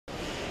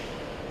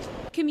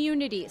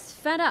Communities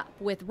fed up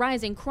with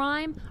rising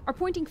crime are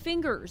pointing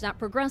fingers at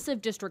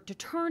progressive district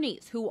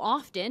attorneys who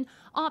often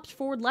opt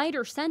for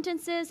lighter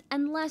sentences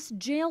and less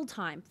jail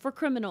time for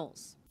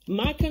criminals.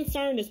 My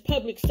concern is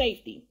public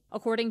safety.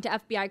 According to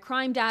FBI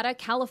crime data,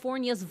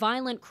 California's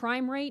violent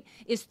crime rate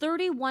is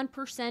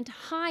 31%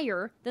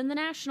 higher than the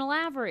national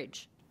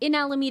average. In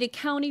Alameda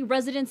County,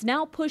 residents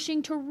now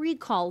pushing to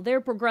recall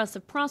their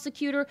progressive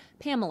prosecutor,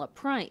 Pamela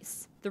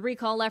Price. The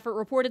recall effort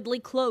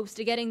reportedly close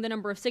to getting the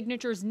number of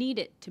signatures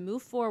needed to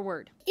move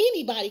forward.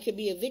 Anybody could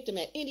be a victim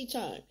at any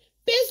time.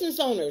 Business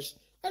owners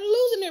are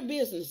losing their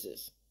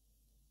businesses.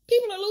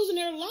 People are losing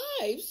their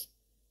lives.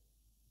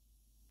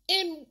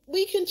 And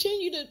we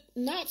continue to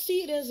not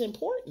see it as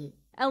important.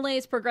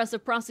 LA's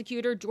progressive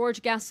prosecutor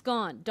George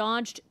Gascon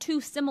dodged two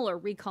similar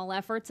recall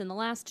efforts in the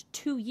last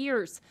 2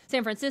 years.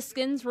 San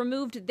Franciscans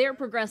removed their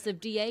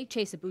progressive DA,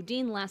 Chesa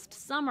Boudin, last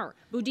summer.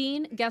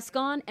 Boudin,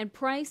 Gascon, and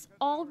Price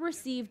all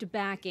received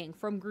backing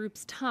from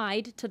groups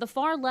tied to the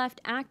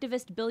far-left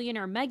activist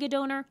billionaire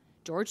megadonor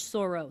George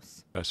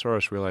Soros.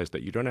 Soros realized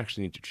that you don't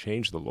actually need to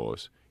change the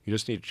laws, you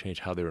just need to change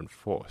how they're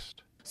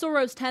enforced.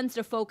 Soros tends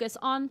to focus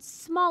on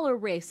smaller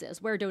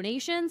races where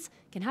donations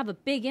can have a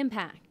big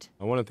impact.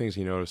 One of the things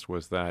he noticed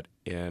was that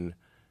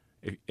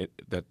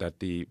that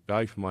the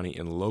value for money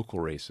in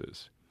local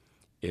races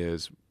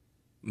is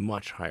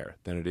much higher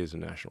than it is in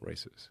national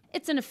races.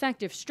 It's an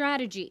effective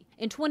strategy.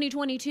 In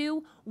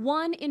 2022,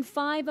 1 in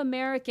 5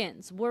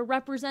 Americans were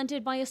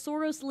represented by a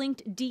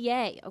Soros-linked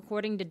DA,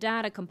 according to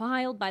data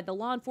compiled by the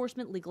Law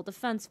Enforcement Legal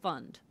Defense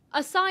Fund.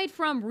 Aside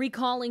from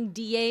recalling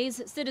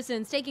DAs,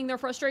 citizens taking their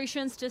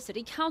frustrations to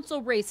city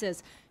council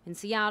races. In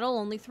Seattle,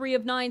 only 3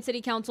 of 9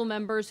 city council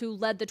members who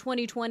led the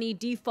 2020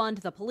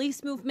 Defund the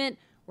Police movement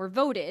were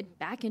voted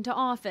back into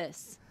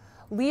office.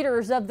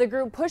 Leaders of the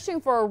group pushing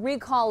for a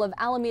recall of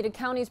Alameda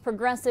County's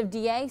progressive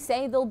DA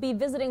say they'll be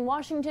visiting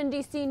Washington,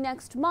 D.C.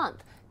 next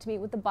month to meet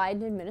with the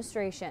Biden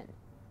administration.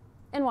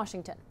 In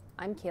Washington,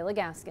 I'm Kayla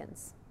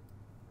Gaskins.